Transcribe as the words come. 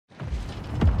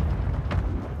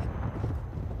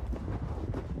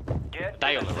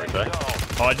They on the roof, eh?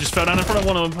 Oh, I just fell down in front of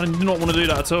one of them. I do not want to do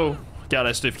that at all. Get out of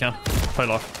there, Stu, if you can. Play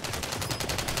life.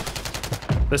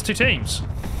 There's 2 teams.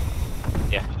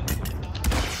 Yeah.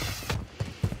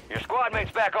 Your squad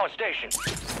mate's back on station.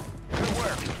 Good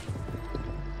work.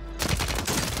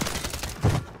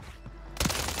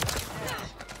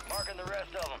 Marking the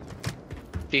rest of them.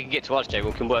 If you can get to us, Jay,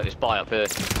 we can work this buy up here.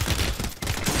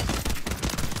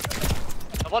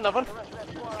 Another one.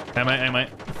 Hey, mate, hey, mate.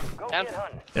 Go Down. get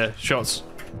hunting. Yeah, shots.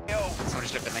 Yo. Someone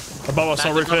just looked at me. Above us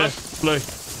on roof here. Blue.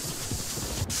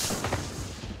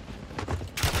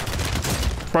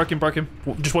 Broke him, broke him.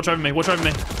 Just watch over me, watch over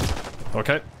me.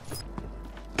 Okay.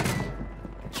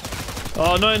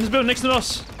 Oh no, in this building next to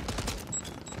us.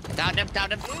 Down him,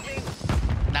 down him.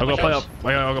 I've got to play up. I've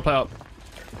got to play up.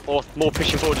 More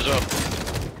pushing forward as well.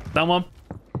 Down one.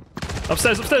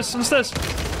 Upstairs, upstairs, upstairs. I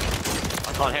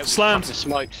can't help Slammed. The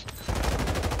smokes.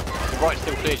 Right,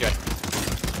 still clear, Jay.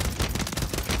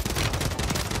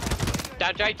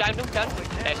 Down, Jay, down them, down.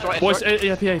 That's right, Boys, that's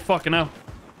right. yeah, fucking hell.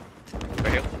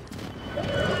 Right here.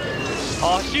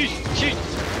 Oh, shoot, shoot.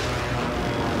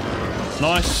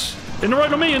 Nice. In the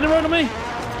road on me, in the road on me.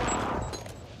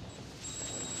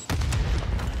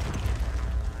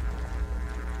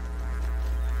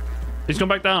 He's gone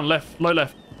back down, left, low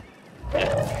left. Got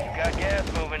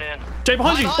gas moving in. Jay,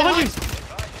 behind you, behind you.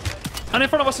 And in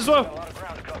front of us as well.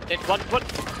 Dead, one.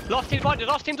 Last team's on you,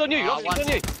 last team's on you, last team's on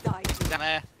you. Down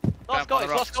there. Last Down by guy,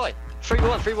 the last rocks. guy.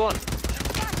 3-1,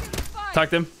 3-1.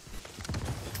 Tagged him.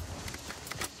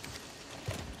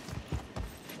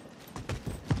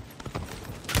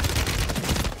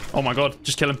 Oh my god,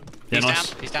 just kill him. Yeah, He's nice.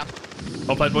 down, he's down.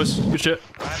 Well played, boys. Good shit.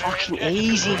 Fucking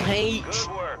easy, mate. Good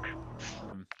work.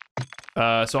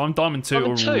 So I'm Diamond 2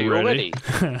 Diamond 2 already.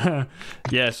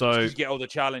 Yeah, so You get all the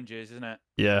challenges, isn't it?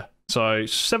 yeah. So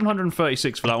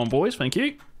 736 for that one, boys. Thank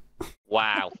you.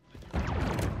 Wow.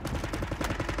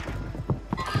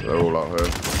 They're all out here.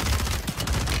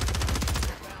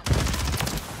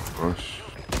 Nice.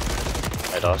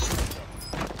 It does.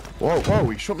 Whoa,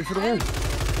 he shot me through the wall.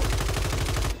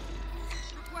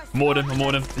 I'm ordered, I'm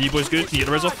ordered. Are you boys good? Can you get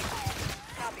the res off?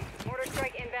 Mortar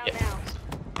strike inbound Yeah. now.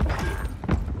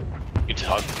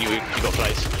 You got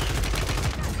place.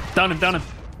 Down him, down him.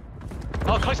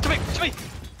 Oh, close to me,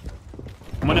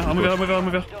 I'm on you, I'm with you, I'm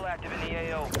with you. Still active in the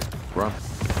AO. Run.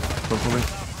 Come for me.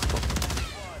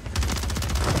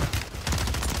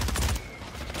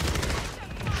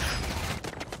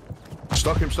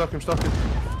 Stuck him.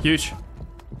 Huge.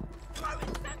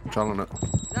 Channeling it.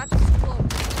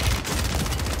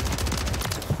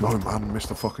 No, man, missed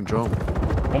the fucking jump.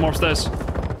 One more upstairs.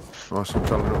 Nice, I'm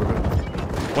channeling it with it.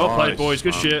 Well played, Nice, boys.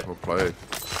 Good man. shit. Well played.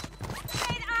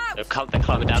 They're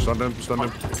climbing down. Stun him.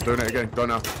 Doing it again. Go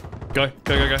now. Go.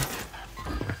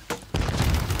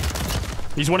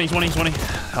 He's one.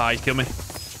 Ah, he killed me.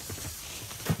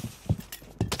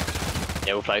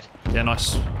 Yeah, well played. Yeah,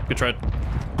 nice. Good trade.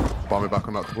 Buy me back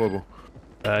on that deployable.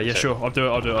 Yeah, sure. I'll do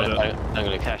it. I'm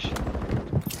gonna cash. I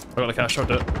got the cash. I'll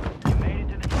do it. Made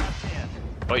it to the top 10.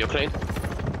 Oh, you're clean.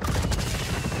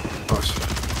 Nice.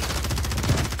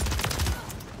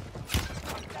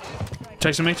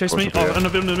 Chasing me. What's Oh, up here? and the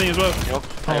building with me as well. Yep.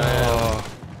 Oh,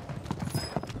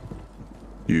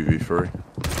 UV3.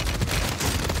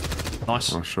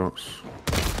 nice. Nice shots.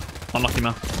 Unlucky,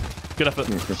 man. Good effort.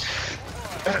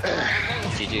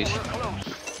 GG's.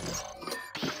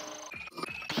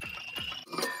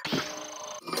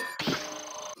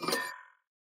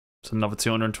 It's another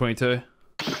 222.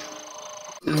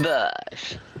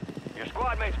 Nice. Your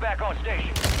squad mate's back on station.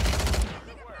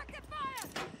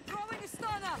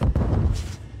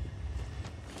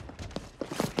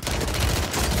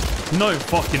 No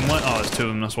fucking way. Oh, there's 2 of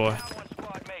them. That's why.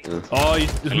 Squad mate. Oh,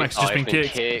 this Max has just been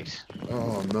I've kicked.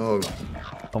 Oh no.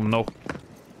 Oh no.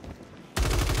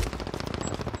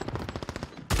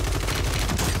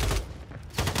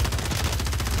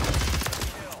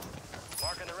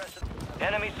 Marking the rest of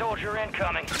enemy soldier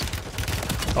incoming.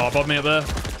 Oh, above me up there.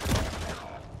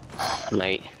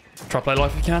 Mate. Try play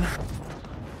life if you can.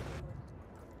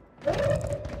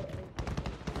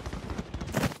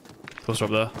 Closer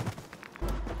up there.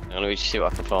 I'm gonna see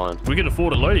what I can find. We could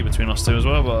afford a loadie between us 2 as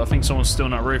well, but I think someone's still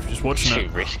on that roof just watching Too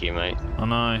it. risky, mate. I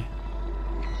know.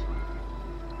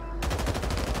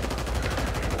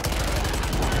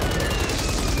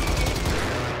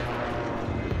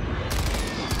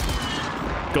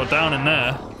 Got down in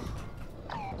there.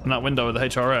 In that window with the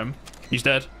HRM. He's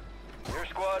dead. Your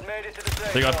squad made it to the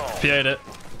safe They got zone. PA'd it.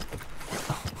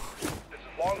 This is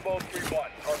Longbow 3-1.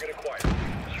 Target acquired.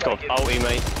 Got ulti,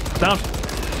 mate. Down.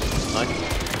 Nice.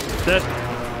 Dead.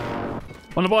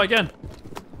 On the buy again.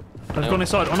 They've gone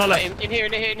inside. On our left. In here,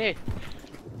 in here, in here.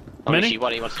 Oh, Many?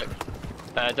 One sec.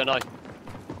 Don't know.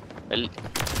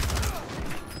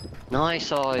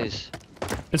 Nice eyes.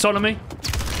 Inside of me.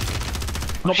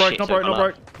 Not broke, not broke, not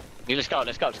broke. You let's go,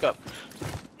 let's go, let's go.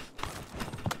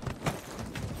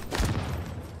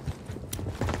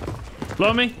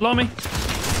 Lower me, lower me.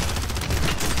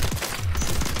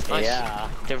 Nice. Yeah.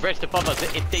 The rest above us,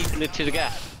 it's deep into the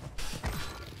gap.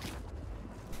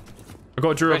 I got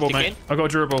a durable, Resting mate. in. I got a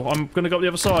durable. I'm gonna go up the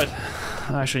other side.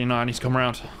 Actually, no, I need to come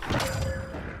around.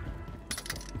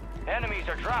 Enemies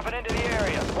are dropping into the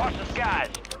area. Watch the skies.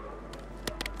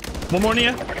 One more in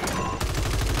here.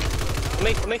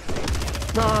 Me.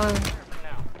 No.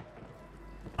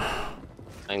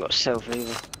 I ain't got self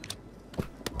either.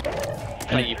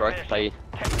 Play you, bro. Play you.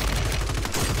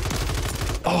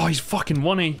 Oh, he's fucking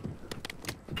one-y.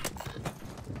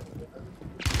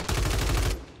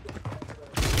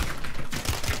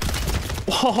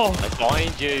 Oh,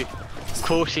 Behind you. Of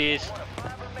course he is.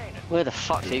 Where the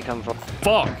fuck did he come from?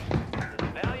 fuck.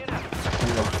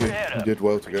 Lucky. You did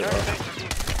well to get that.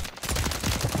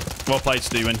 Well played,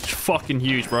 Steven. Fucking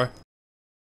huge, bro.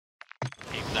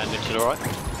 Keep landing to the right.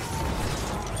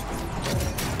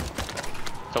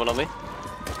 Someone on me?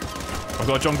 I've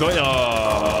got John Gotti.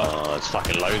 Oh, Oh, it's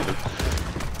fucking loaded.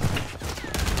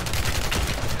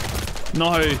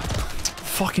 no.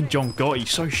 Fucking John Gotti.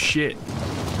 So shit.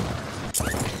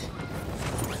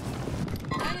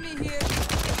 Enemy here.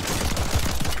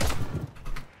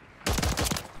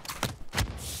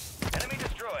 Enemy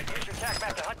destroyed. Use your tac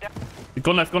map to hunt down.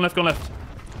 Gone left, gone left, gone left.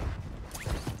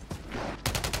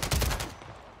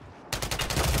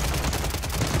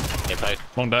 Get played.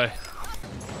 Long day.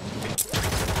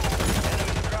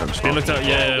 He looked out,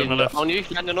 yeah, on the left. On you,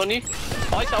 landing on you.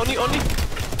 Ice on you, on you.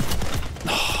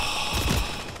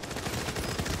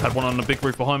 Had one on the big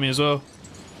roof behind me as well.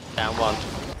 Down one.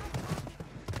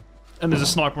 And there's a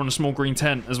sniper on a small green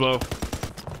tent as well.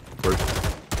 Roof.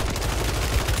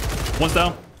 One's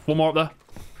down. One more up there.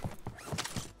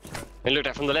 And looked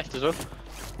at from the left as well.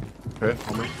 Here,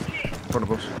 on me. In front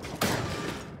of us.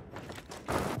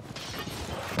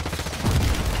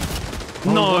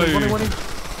 No. Running.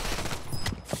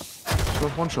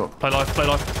 Just one shot. Play life, play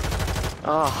life.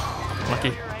 Oh,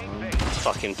 Lucky.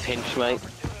 fucking pinch, mate.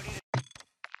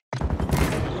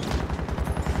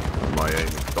 My aim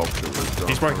is dog shit was done.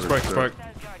 He's broke, he's broke, he's broke.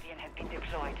 Guardian has been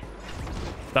deployed.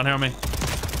 Down here on me.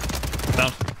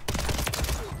 Down.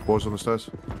 Boys on the stairs.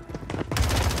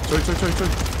 Two.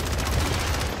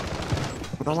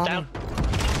 Down.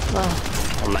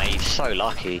 Oh, mate, he's so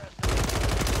lucky.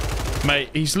 Mate,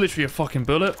 he's literally a fucking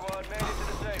bullet. Squad made it to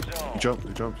the safe zone.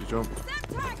 He jumped.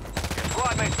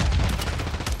 Squad mate.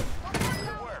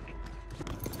 Good work.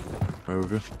 Where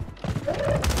with you?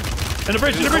 In the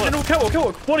bridge, no,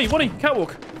 catwalk. One-y,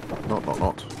 catwalk. Not.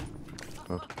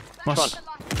 Dead. Nice.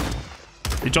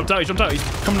 He jumped out, he's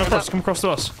coming across to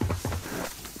us.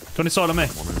 Got inside of me.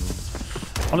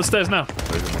 On the stairs now.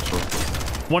 Lady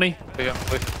myself. One-y. Play.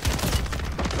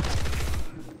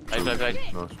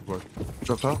 Nice. Play.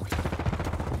 Dropped out.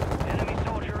 Enemy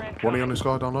soldier One incoming. on this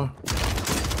guy down low.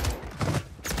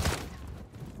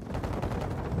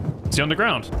 Is he on the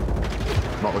ground?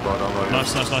 Not the guy down low.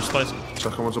 Nice place.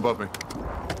 Second one's above me.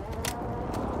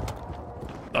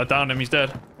 I downed him, he's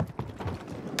dead.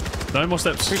 No more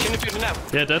steps. Pushing the people now.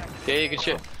 Yeah, dead. Yeah, good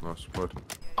shit. Nice. Played.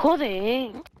 Joder.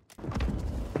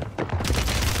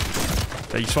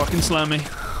 Yeah, he's fucking slammed me.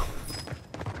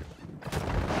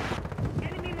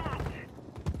 Enemy marked.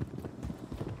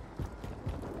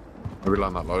 Maybe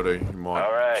land that low, you might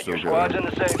All right, still your squad's in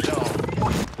get the safe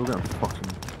zone. Still getting fucking...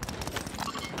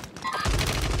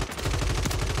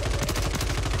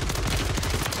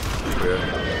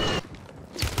 Yeah.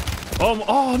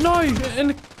 Oh no!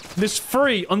 And there's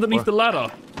three underneath What? the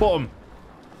ladder. Bottom.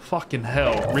 Fucking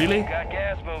hell. Really? Got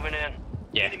gas moving in.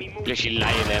 Yeah, literally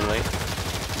laying there, mate.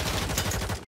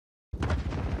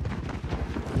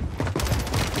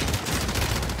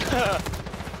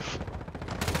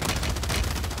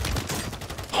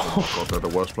 God, they're the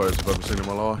worst players I've ever seen in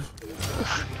my life.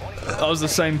 That was the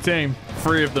same team.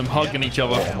 Three of them hugging each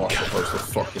other. What am I supposed to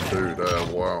fucking do there?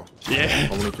 Wow. Yeah.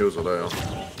 How many kills are there?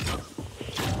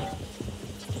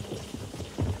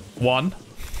 One.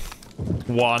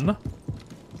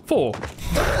 4.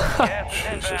 Gas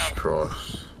Jesus inbound.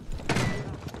 Christ.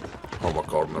 Oh my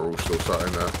god, and they're all still sat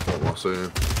in there. What am I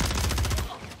seeing?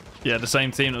 Yeah, the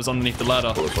same team that was underneath the ladder.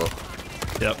 What was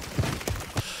that? Yep.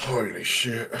 Holy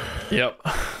shit. Yep.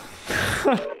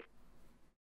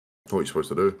 What are you supposed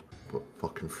to do? Put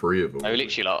fucking 3 of them. They were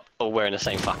literally like all wearing the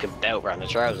same fucking belt around the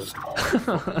trousers.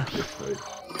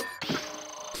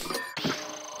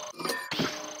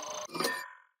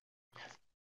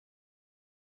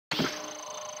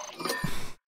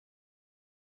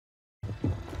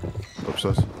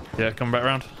 Upstairs. Yeah, coming back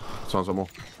around. Sounds like more.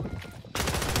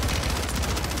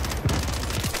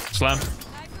 Slam.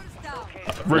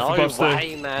 Roof No above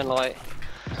way, man, like...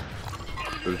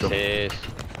 Who's jumping? Cheers.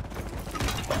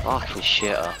 Fucking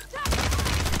shitter.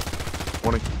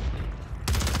 Warning.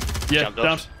 Yeah, Jumped down.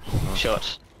 off.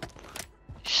 Shots.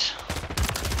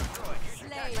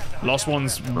 Last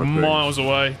one's miles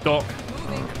away. Doc.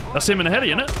 That's him in the heady,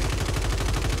 isn't it?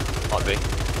 Might be.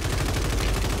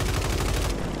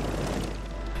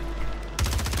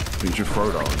 You just throw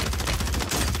that on you.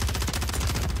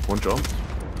 One jump.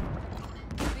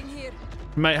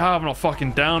 Mate, how have I not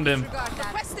fucking downed him?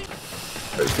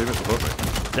 Hey, Steven's above me.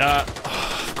 Yeah,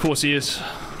 of course he is.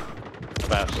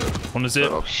 About On the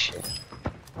zip. Oh shit.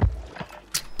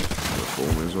 For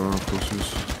me as well, of course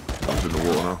he's. He's in the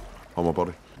water now. On my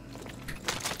body.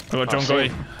 I got John see.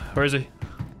 Gotti. Where is he?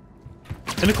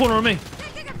 In the corner of me.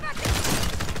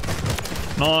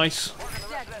 Nice.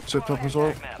 Zipped up as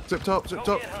well. Zipped up, zipped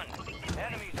up.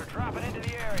 Enemies are dropping into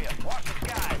the area. Watch the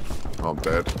skies. I'm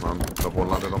dead, man. Another one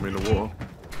landed on me in the water.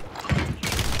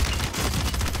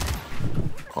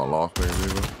 Can't laugh me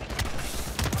either.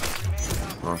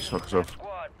 Nice, suck yourself.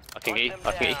 I can get you.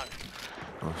 I can get you.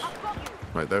 Nice.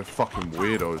 Mate, they're fucking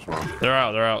weirdos, man. They're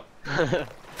out, they're out.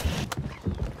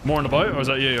 More on the boat, or is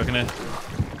that you? I can hear.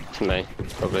 To me,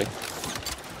 probably.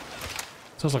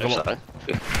 Sounds like a lot. So.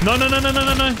 No, no, no, no, no,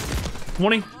 no, no.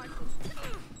 Warning.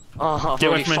 Oh, I've Get away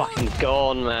already from me. fucking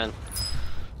gone, man.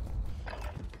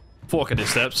 Thought I could do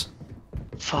steps.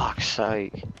 Fuck's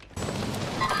sake.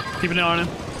 Keep an eye on him.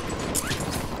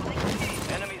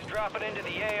 Enemies dropping into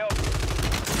the AO.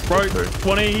 Broke.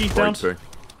 20 down. Break two.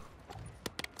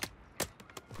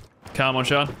 Come on,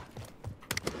 Sean.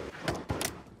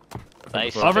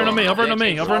 Nice. Over on me, over on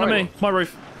me, over on me. My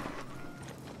roof.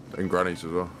 And grannies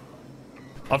as well.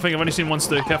 I think I've only seen one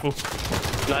stick. Careful.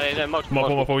 No, no, multiple.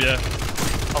 Multiple, yeah.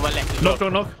 On my left. as Knock,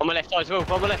 well. knock, knock. On my left as well.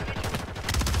 On my left.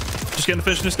 Just getting the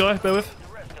finish on this guy. Bear with.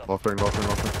 Laughing.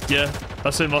 Yeah,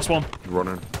 that's him. Last one.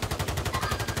 Running.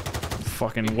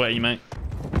 Fucking wetty, mate.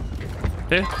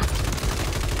 Here.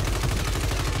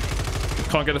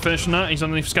 Can't get the finish on that. He's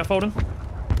underneath scaffolding.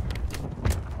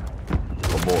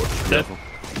 One more. Just be Dead. careful.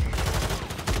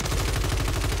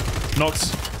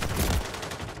 Knocks.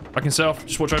 I can self.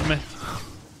 Just watch over me.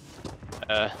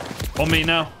 On me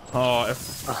now. Oh,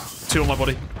 two on my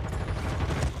body.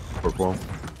 Broke one.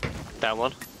 Down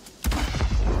one.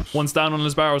 One's down on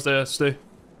his barrels there, Stu.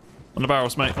 On the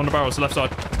barrels, mate. On the barrels, left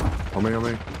side. On me.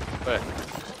 Where?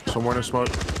 Somewhere in the smoke.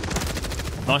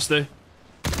 Nice, Stu.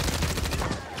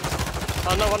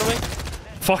 Oh, no, one on me.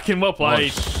 Fucking well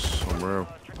played. Nice. Unreal.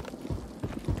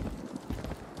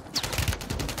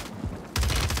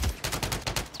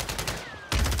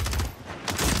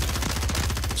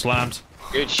 Slammed.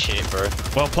 Good shit, bro.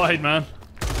 Well played, man.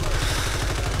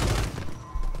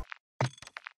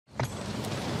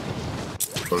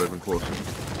 Got even closer.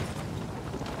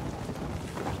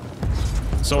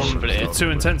 So Split it. too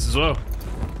intense as well.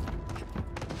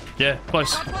 Yeah,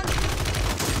 close.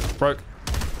 Broke.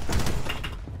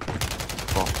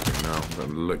 Fucking hell. I'm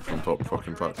getting licked from top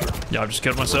fucking factory. Yeah, I've just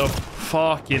killed myself.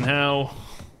 Fucking hell.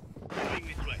 My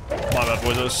bad,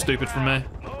 boys. That was stupid from me.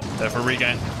 There for a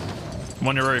regain. I'm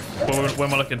on your roof. Where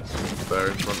am I looking? They're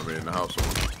in front of me in the house.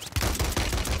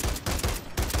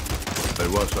 They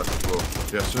were second floor.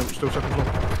 Yeah, still second floor.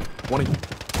 One.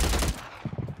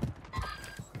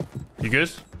 You good?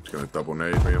 He's gonna double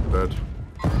nade me. I'm dead.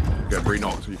 Get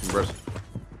re-knocked so you can rest.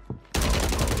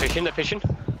 Fishing, they're fishing.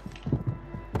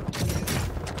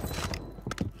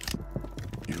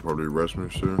 You should probably res me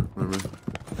soon, maybe.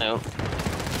 No.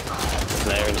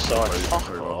 They're inside. Oh, you Fuck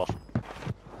can take off.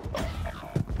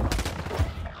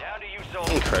 Down to you,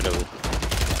 soldier. Incredible.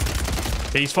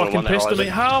 He's Well, fucking one there, pissed at me.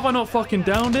 Isaac. How have I not fucking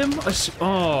downed him?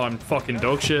 Oh, I'm fucking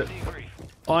dog shit.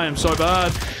 I am so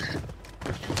bad.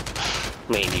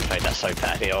 Me and you played that so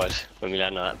badly, Oz, when we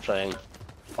landed on that plane.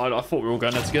 I thought we were all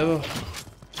going there together.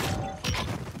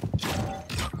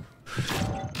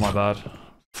 My bad.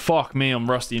 Fuck me, I'm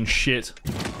rusty and shit.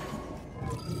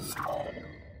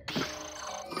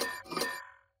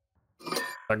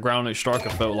 That ground loop striker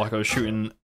felt like I was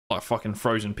shooting like fucking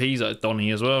frozen peas at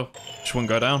Donny as well. Just wouldn't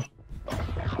go down.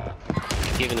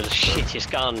 Giving them the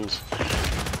shittiest guns.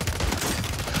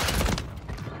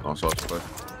 Nice ice play.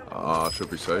 Ah, should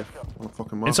be safe. Oh,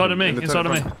 fucking mark. Inside of me, In the inside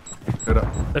of me. tent front. Hit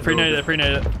it. They pre-naded it,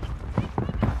 pre-naded it.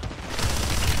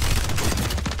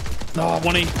 Oh,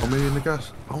 1E. On me in the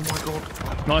gas. Oh my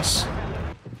god. Nice.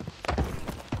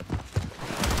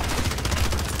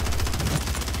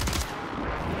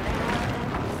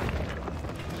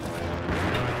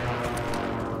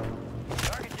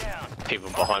 People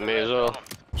behind me as well.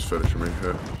 finishing me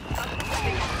here.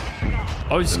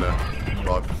 Oh, he's In there.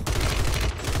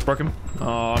 Live. broke him.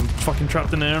 Oh, I'm fucking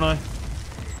trapped in there, aren't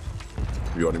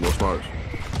I? You got any more smokes?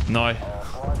 No.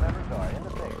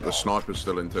 The sniper's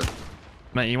still in too.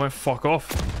 Mate, you won't fuck off.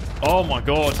 Oh my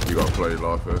god. You gotta play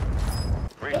life here.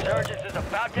 Resurgence is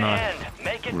about to No. end.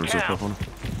 Make it Where's this count. stuff on?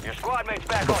 Your squad mate's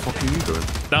back What the on fuck are you doing?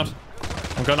 Down.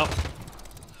 I'm going up.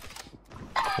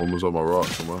 One was on my right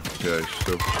somewhere. Yeah, he's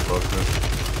still alive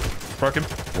there. Broke him.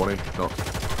 One in,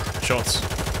 knocked. Shots.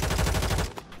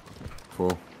 4.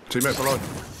 Teammate below.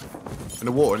 In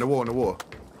the water, in the water, in the water.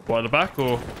 What, at the back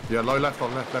or? Yeah, low left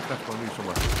on left on you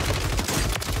somewhere.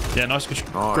 Yeah, nice.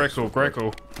 Great call, great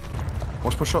call.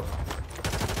 What's my shot?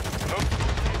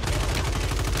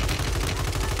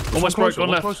 Almost broke on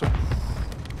left. Closer.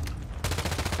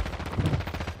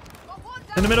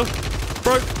 In the middle.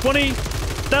 Broke. 20.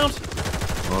 Down.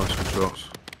 Nice, good shots.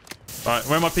 Alright,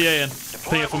 where am I PA in?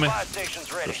 Ping it for me. Fire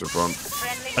stations ready. Just in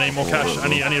front. I need more cash. I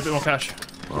need a bit more cash.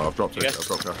 Oh, I've dropped it. Yes.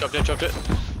 I've dropped it. Dropped it.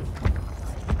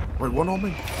 Wait, one on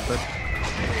me. Dead.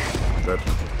 Dead.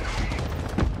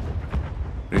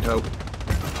 Need help.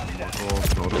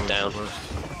 Oh, no, Down.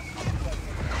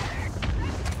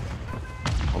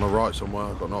 On the right somewhere,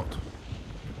 I got knocked.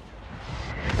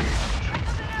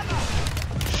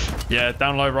 Yeah,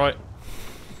 down low right.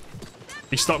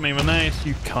 He stopped me with nades,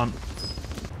 you cunt.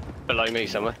 Below me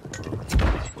somewhere.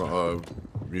 Got a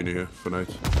uni here for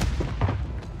nades.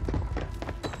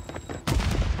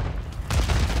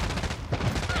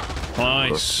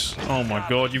 Nice. Oh my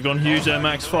god, you've gone huge there,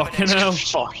 Max. Fucking hell.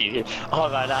 Fuck you.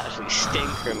 I've had absolutely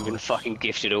stinker and been fucking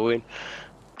gifted a win.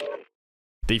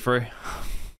 D3.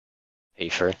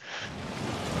 E3.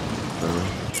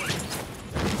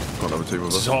 Can't have a team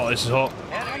with This is us. hot, this is hot.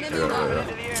 Enemy Yeah, yeah, yeah.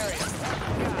 into the area.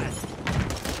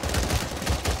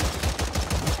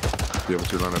 The other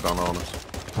two landed down on us.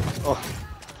 Oh.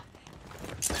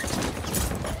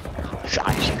 It's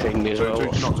actually cleaned me as well.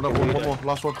 Two, knocked another one more,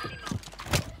 last one.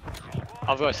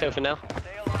 I've got a silver now.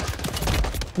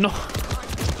 No.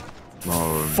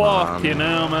 No, Fucking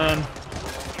hell, man.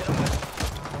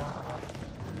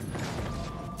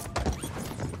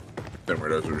 Didn't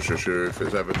realise it was just you. If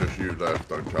it's ever just you left,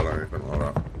 don't tell anything like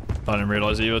that. I didn't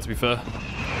realise either, to be fair.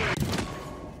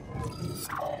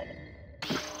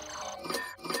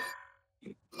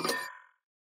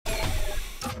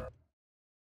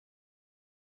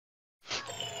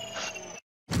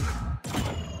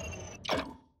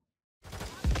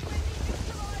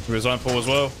 Resign Paul as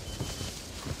well.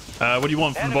 What do you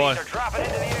want from the buy? Enemies are dropping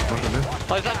into the area. Nothing there.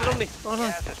 Oh, he's landed on me. Oh no.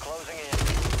 Gas is closing in.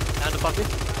 And above me.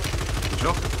 Did you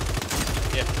knock?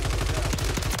 Yeah.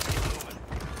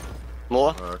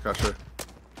 More? Cash here.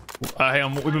 Hang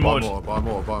on, we've been Buy moored. more, buy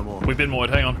more, buy more. We've been moored,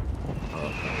 hang on.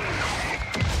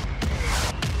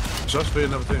 Just for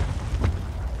another team.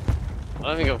 I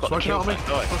don't think I've got the Smoking kill out on me. for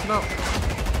that guy. Smoking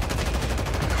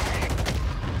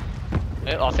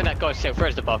out. I think that guy's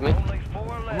self-res above me. Only 4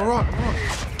 I'm left. alright, I'm alright.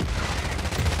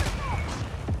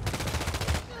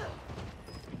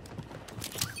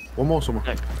 One more somewhere.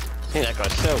 I think that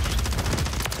guy's self.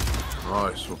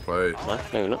 Nice, well played. No,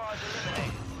 maybe not.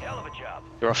 Hell of a job.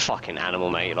 You're a fucking animal,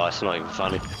 mate. Like, it's not even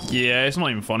funny. Yeah, it's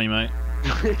not even funny, mate.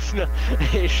 It's not.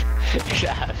 It's an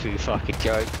absolute fucking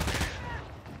joke.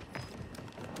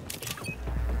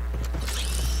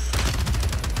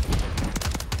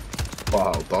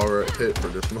 Wow, direct hit for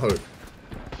the smoke.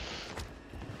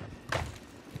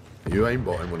 You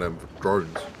aimbotting with them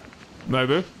drones.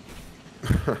 Maybe.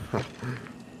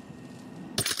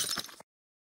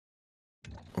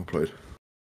 I'm played.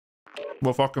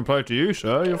 Well, fucking play to you,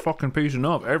 sir. You're fucking piecing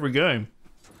up every game.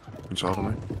 Inside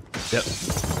on me. Yep.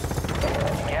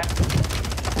 Yeah.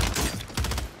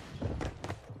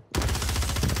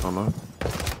 Oh no.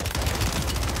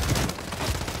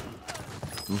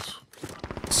 Nice.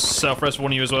 Self-rest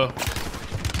one of you as well.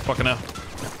 Fucking hell.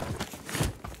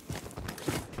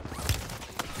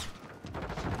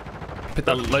 Pick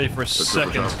that lady for a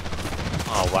second.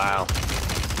 Oh, wow.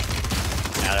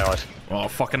 Yeah, there was. Oh,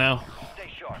 fucking hell. Stay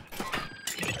sharp.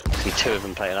 See two of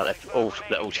them playing out.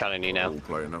 They're all challenging you now. All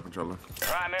playing up each other.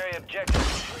 Primary objective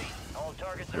complete. All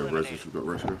targets Yeah, eliminated. reses, we've got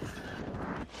res here.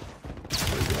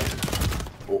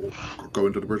 Oh, go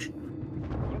into the bridge.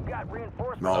 You've got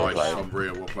reinforcements. Nice, played. I'm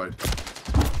real, well played.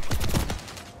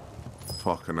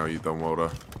 Fucking hell, you done well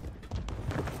there.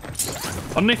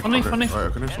 Underneath, underneath, Okay, underneath. right, I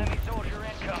can hit some. Enemy soldier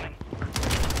incoming.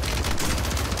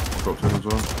 Dropped in as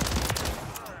well.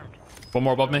 One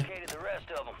more above me. Located the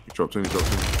rest of them. He dropped in, he dropped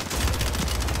in.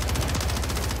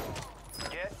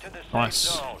 Get to the safe Nice.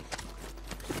 zone.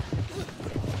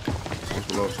 What's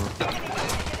the last one?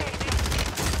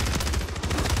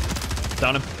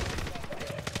 Down him.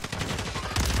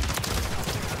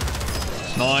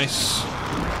 Nice.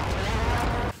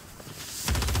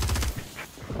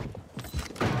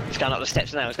 It's going up the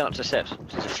steps now. It's going up to the steps.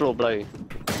 There's a floor below you.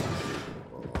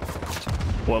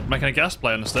 What, making a gas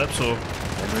play on the steps or?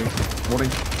 One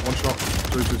shot.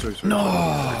 Two. No.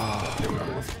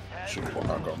 Shouldn't have got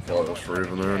that gunfire. There's three of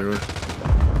them there anyway.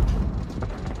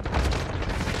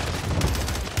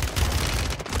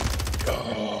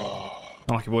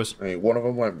 Unlucky boys. Hey, one of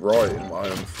them went right in my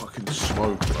own fucking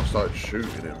smoke and I started shooting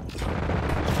him.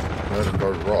 I heard him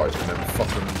go right and then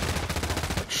fucking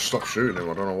I just stopped shooting him.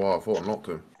 I don't know why. I thought I knocked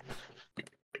him.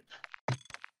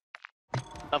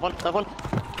 That one. Oh,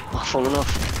 I've fallen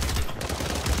off.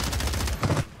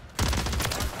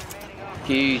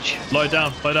 Huge. Low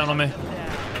down on me.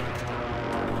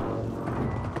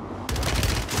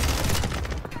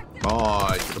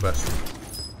 Nice, you're the best.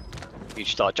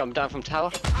 Huge start. Jumping down from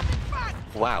tower.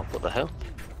 Wow, what the hell?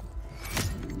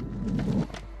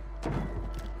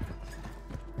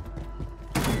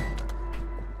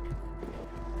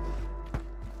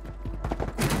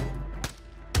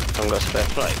 I've got a spare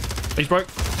plate. He's broke.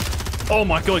 Oh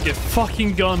my god, get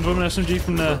fucking gunned with an SMG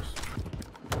from there.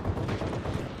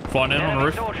 Flying in on the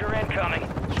roof. Soldier incoming.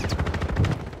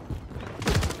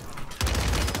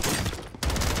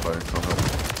 Oh, can't help.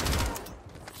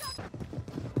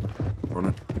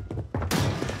 Running.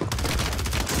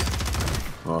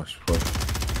 Nice, play.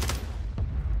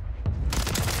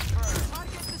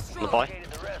 On the buy.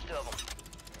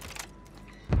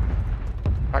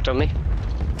 Backed on me.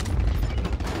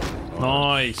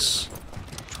 Nice.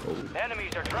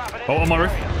 Enemies are dropping Oh, on my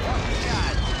roof.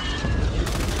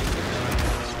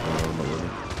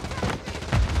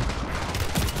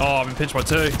 Oh, I've been pinched by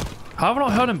two. How have I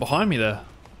not heard him behind me there?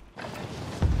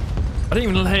 I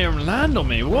didn't even hear him land on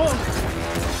me. What?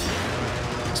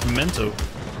 It's mental.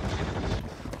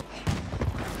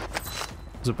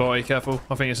 There's a boy, careful.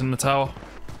 I think it's in the tower.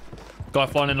 Guy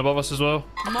flying in above us as well.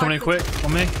 Coming in quick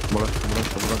on me. Come on.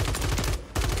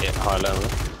 Yeah, high level.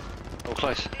 All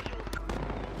close.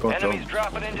 Enemies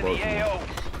dropping into the AO.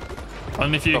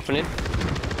 Underneath you. Dropping in.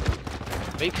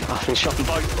 Weak. I've been shot in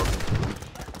boat.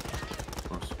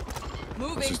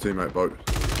 That's his teammate boat.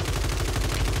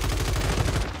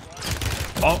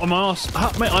 Oh, I'm asked.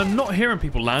 Mate, I'm not hearing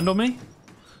people land on me.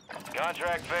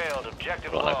 Contract failed.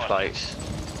 Objective Got no lost. plates.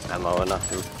 Ammo or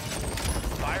nothing.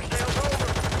 Fire sales over.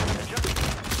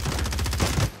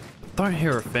 Don't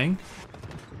hear a thing.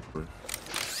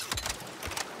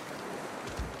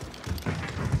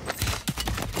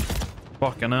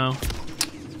 Fucking hell.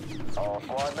 All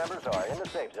squad members are in the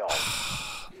safe zone.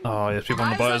 Oh, there's people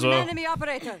on the boat as well. Enemy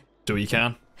operator. Do what you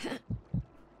can.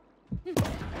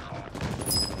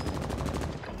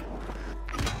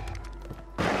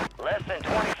 Less than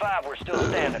 25, we're still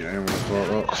standing. Yeah, I'm gonna throw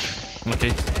it up. Lucky.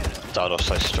 Died off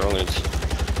so strong. It's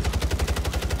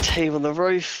team on the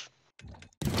roof.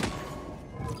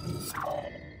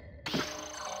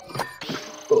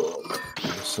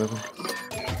 Seven.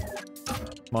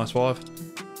 Nice five.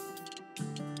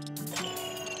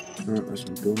 Alright, that's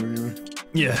my gun anyway.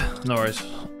 Yeah, no worries.